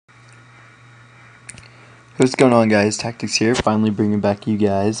What's going on, guys? Tactics here, finally bringing back you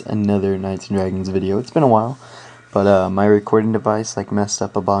guys another Knights and Dragons video. It's been a while, but my recording device messed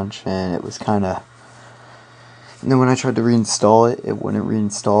up a bunch, and it was kinda... And then when I tried to reinstall it, it wouldn't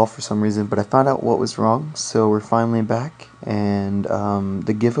reinstall for some reason, but I found out what was wrong, so we're finally back. And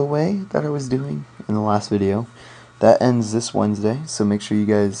the giveaway that I was doing in the last video, that ends this Wednesday, so make sure you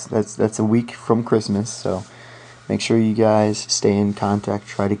guys, that's a week from Christmas, so make sure you guys stay in contact,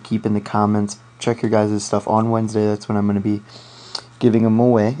 try to keep in the comments, check your guys' stuff on Wednesday. That's when I'm going to be giving them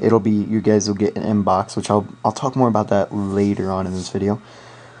away. It'll be, you guys will get an inbox, which I'll talk more about that later on in this video.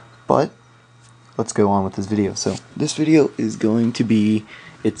 But let's go on with this video. So this video is going to be,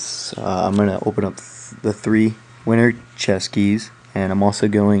 I'm going to open up the 3 winner chest keys, and I'm also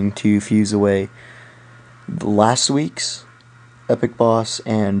going to fuse away last week's Epic Boss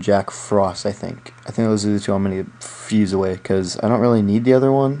and Jack Frost. I think those are the 2 I'm going to fuse away, because I don't really need the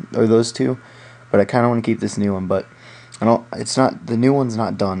other one, or those 2, but I kind of want to keep this new one. But the new one's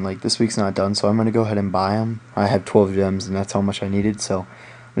not done, this week's not done, so I'm going to go ahead and buy them. I have 12 gems, and that's how much I needed, so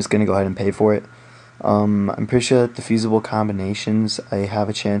I'm just going to go ahead and pay for it. I'm pretty sure that the fusible combinations, I have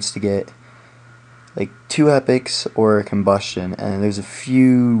a chance to get 2 epics or a combustion, and there's a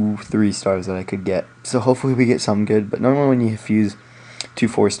few 3 stars that I could get, so hopefully we get something good. But normally when you fuse 2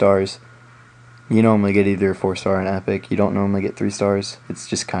 4 stars, you normally get either a 4-star or an epic. You don't normally get 3 stars. It's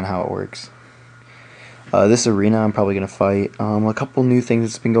just kind of how it works. This arena I'm probably going to fight. A couple new things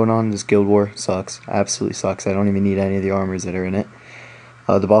that's been going on. This guild war sucks, absolutely sucks. I don't even need any of the armors that are in it.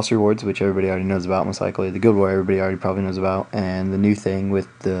 The boss rewards, which everybody already knows about most likely. The guild war everybody already probably knows about, and the new thing with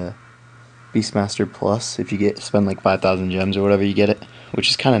the Beastmaster Plus, if you spend 5,000 gems or whatever, you get it, which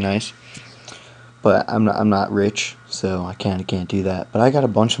is kind of nice. But I'm not rich, so I can't do that. But I got a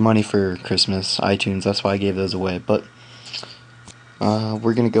bunch of money for Christmas iTunes, that's why I gave those away. But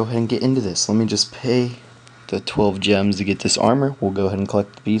we're gonna go ahead and get into this. Let me just pay the 12 gems to get this armor. We'll go ahead and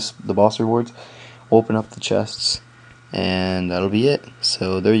collect the boss rewards, open up the chests, and that'll be it.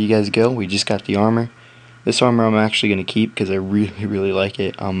 So there you guys go. We just got the armor. This armor I'm actually going to keep because I really like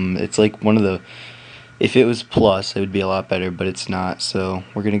it. It's one of the, if it was plus, it would be a lot better, but it's not. So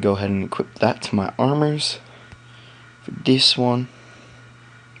we're going to go ahead and equip that to my armors for this one.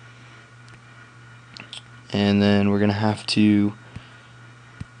 And then we're going to have to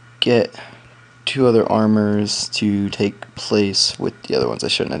get 2 other armors to take place with the other ones. I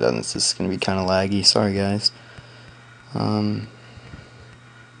shouldn't have done this. This is going to be kind of laggy. Sorry, guys.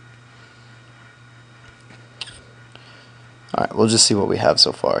 Alright, we'll just see what we have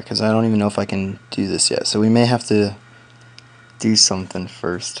so far, because I don't even know if I can do this yet. So we may have to do something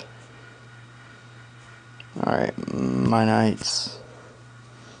first. Alright, my knights.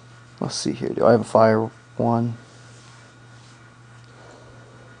 Let's see here. Do I have a fire one?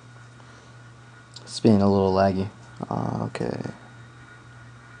 It's being a little laggy. Okay.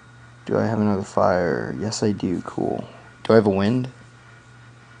 Do I have another fire? Yes, I do. Cool. Do I have a wind?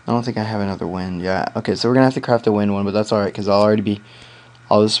 I don't think I have another wind. Yeah. Okay, so we're gonna have to craft a wind one, but that's alright, because while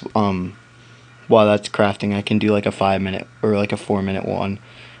that's crafting, I can do a 5-minute or a 4-minute one,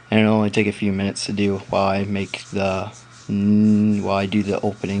 and it'll only take a few minutes to do while I do the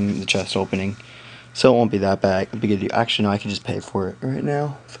opening, the chest opening. So it won't be that bad. Actually, no, I can just pay for it right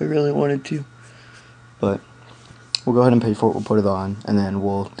now if I really wanted to. But we'll go ahead and pay for it. We'll put it on, and then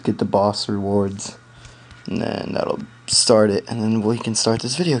we'll get the boss rewards, and then that'll start it, and then we can start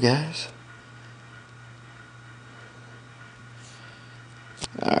this video, guys.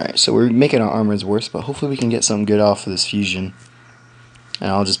 Alright, so we're making our armors worse, but hopefully we can get something good off of this fusion.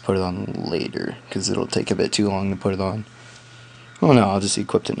 And I'll just put it on later, because it'll take a bit too long to put it on. Oh no, I'll just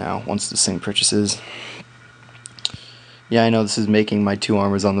equip it now, once this thing purchases. Yeah, I know this is making my 2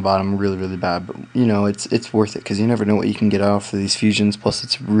 armors on the bottom really bad, but it's worth it, because you never know what you can get off of these fusions. Plus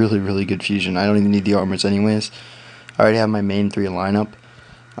it's really good fusion. I don't even need the armors anyways. I already have my main 3 lineup.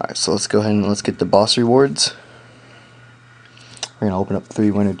 Alright, so let's go ahead and let's get the boss rewards. We're going to open up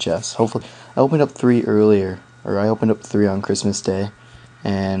 3 winner chests. Hopefully, I opened up 3 earlier, or I opened up 3 on Christmas Day,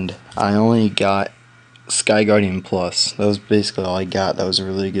 and I only got Sky Guardian Plus. That was basically all I got. That was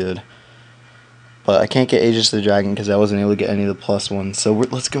really good. But I can't get Aegis the Dragon because I wasn't able to get any of the plus ones. So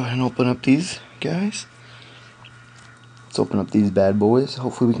let's go ahead and open up these, guys. Let's open up these bad boys.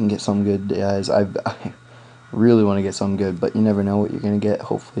 Hopefully we can get something good, guys. I really want to get something good, but you never know what you're going to get.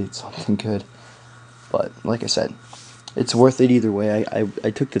 Hopefully it's something good. But like I said, it's worth it either way.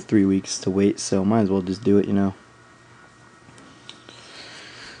 I took the 3 weeks to wait, so might as well just do it,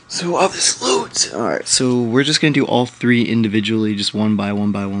 So all this loads. Alright, so we're just going to do all 3 individually, just one by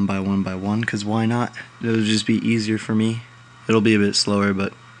one, because why not? It'll just be easier for me. It'll be a bit slower,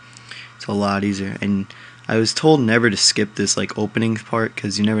 but it's a lot easier. And I was told never to skip this like opening part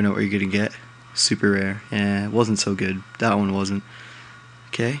because you never know what you're gonna get. Super rare. Yeah, it wasn't so good. That one wasn't.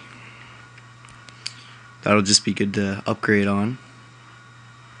 Okay. That'll just be good to upgrade on.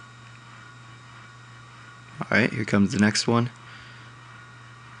 Alright, here comes the next one.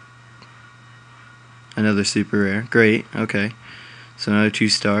 Another super rare. Great, okay. So another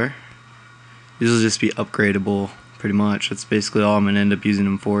 2-star. These will just be upgradable, pretty much. That's basically all I'm going to end up using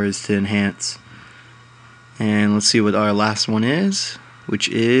them for, is to enhance. And let's see what our last one is, which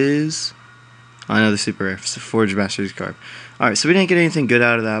is another super rare, Forge Master's Carb. Alright, so we didn't get anything good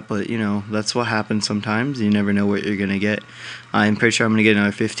out of that, but you know, that's what happens sometimes. You never know what you're going to get. I'm pretty sure I'm going to get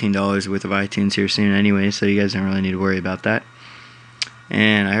another $15 worth of iTunes here soon anyway, so you guys don't really need to worry about that.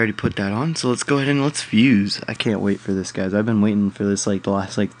 And I already put that on, so let's go ahead and let's fuse. I can't wait for this, guys. I've been waiting for this like the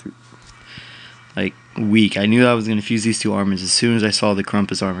last week. I knew I was going to fuse these two armors as soon as I saw the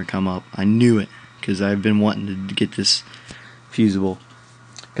Krampus armor come up. I knew it, because I've been wanting to get this fusible.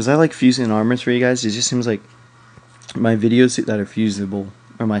 Because I like fusing armors for you guys. It just seems like my videos that are fusible,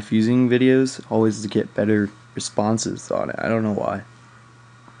 or my fusing videos, always get better responses on it. I don't know why.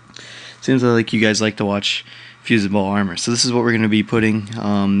 Seems like you guys like to watch fusible armor. So this is what we're going to be putting.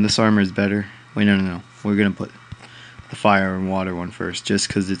 This armor is better. Wait, no. We're going to put the fire and water one first, just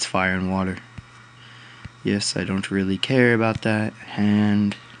because it's fire and water. Yes, I don't really care about that.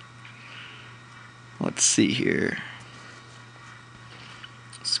 And let's see here.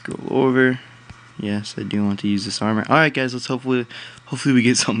 Scroll over. Yes, I do want to use this armor. Alright guys, let's hopefully we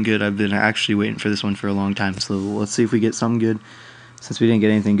get something good. I've been actually waiting for this one for a long time, so let's see if we get something good. Since we didn't get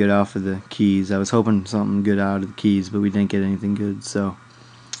anything good off of the keys. I was hoping something good out of the keys, but we didn't get anything good, so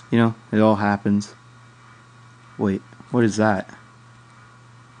you know, it all happens. Wait, what is that?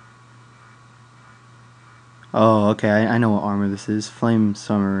 Oh, okay, I know what armor this is. Flame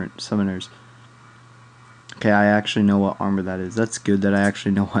Summoners. Okay, I actually know what armor that is. That's good that I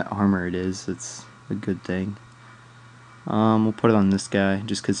actually know what armor it is. It's a good thing. We'll put it on this guy,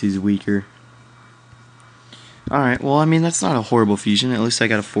 just because he's weaker. Alright, well, I mean, that's not a horrible fusion. At least I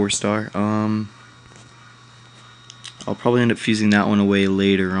got a 4-star. I'll probably end up fusing that one away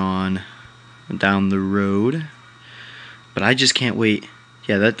later on down the road. But I just can't wait.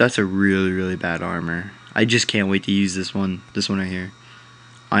 Yeah, that's a really, really bad armor. I just can't wait to use this one right here.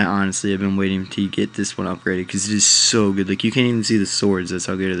 I honestly have been waiting to get this one upgraded because it is so good. Like, you can't even see the swords. That's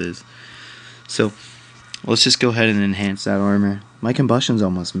how good it is. So, let's just go ahead and enhance that armor. My combustion's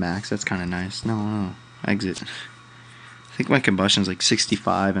almost max. That's kind of nice. No. Exit. I think my combustion's like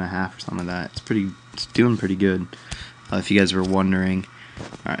 65.5 or something like that. It's doing pretty good. If you guys were wondering.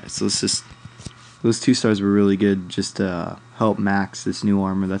 Alright, so let's just. Those 2 stars were really good just to help max this new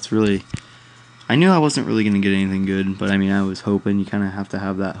armor. That's really. I knew I wasn't really going to get anything good, but I mean, I was hoping. You kind of have to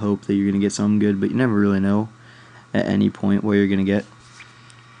have that hope that you're going to get something good, but you never really know at any point what you're going to get.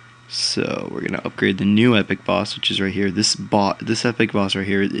 So, we're going to upgrade the new epic boss, which is right here. This epic boss right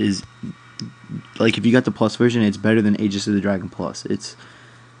here is, like, if you got the plus version, it's better than Aegis of the Dragon Plus. It's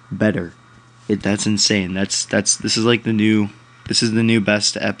better. That's insane. This is like the new, this is the new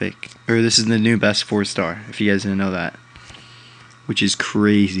best epic, or this is the new best 4-star, if you guys didn't know that. Which is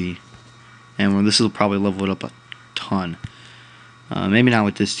crazy. And this will probably level it up a ton. Maybe not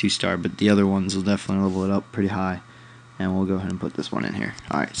with this 2-star, but the other ones will definitely level it up pretty high. And we'll go ahead and put this one in here.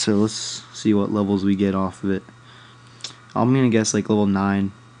 Alright, so let's see what levels we get off of it. I'm gonna guess like level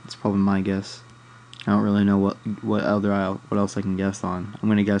 9. That's probably my guess. I don't really know what else I can guess on. I'm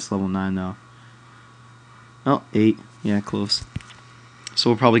gonna guess level 9 though. Oh, 8. Yeah, close. So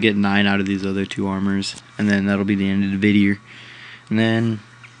we'll probably get 9 out of these other 2 armors, and then that'll be the end of the video. And then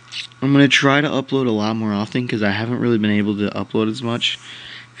I'm gonna try to upload a lot more often because I haven't really been able to upload as much.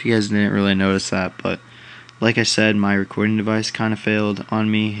 If you guys didn't really notice that, but like I said, my recording device kind of failed on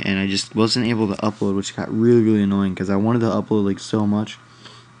me, and I just wasn't able to upload, which got really, really annoying because I wanted to upload like so much.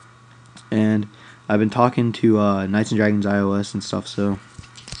 And I've been talking to Knights and Dragons iOS and stuff, so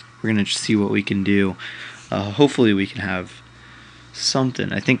we're gonna just see what we can do. Hopefully we can have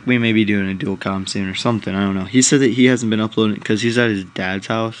something. I think we may be doing a dual comm soon or something. I don't know. He said that he hasn't been uploading because he's at his dad's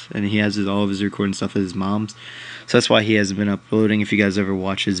house and he has all of his recording stuff at his mom's. So that's why he hasn't been uploading. If you guys ever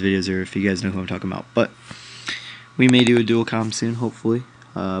watch his videos or if you guys know who I'm talking about, but we may do a dual comm soon, hopefully.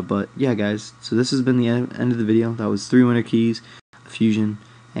 But yeah, guys. So this has been the end of the video. That was 3 winter keys, a fusion,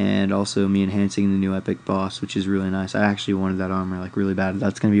 and also me enhancing the new epic boss, which is really nice. I actually wanted that armor like really bad.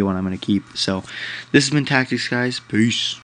 That's gonna be one I'm gonna keep. So this has been Tactics, guys. Peace.